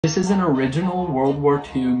This is an original World War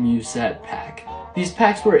II Musette pack. These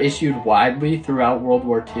packs were issued widely throughout World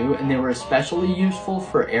War II, and they were especially useful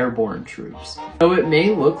for airborne troops. Though it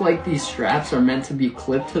may look like these straps are meant to be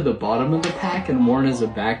clipped to the bottom of the pack and worn as a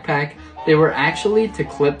backpack, they were actually to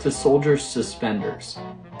clip to soldiers' suspenders.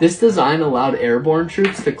 This design allowed airborne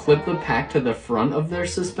troops to clip the pack to the front of their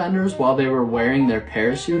suspenders while they were wearing their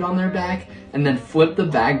parachute on their back, and then flip the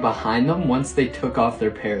bag behind them once they took off their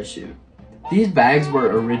parachute. These bags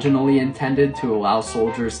were originally intended to allow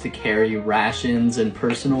soldiers to carry rations and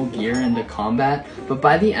personal gear into combat, but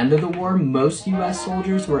by the end of the war, most US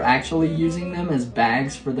soldiers were actually using them as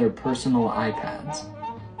bags for their personal iPads.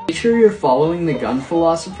 Make sure you're following the gun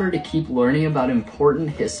philosopher to keep learning about important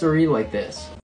history like this.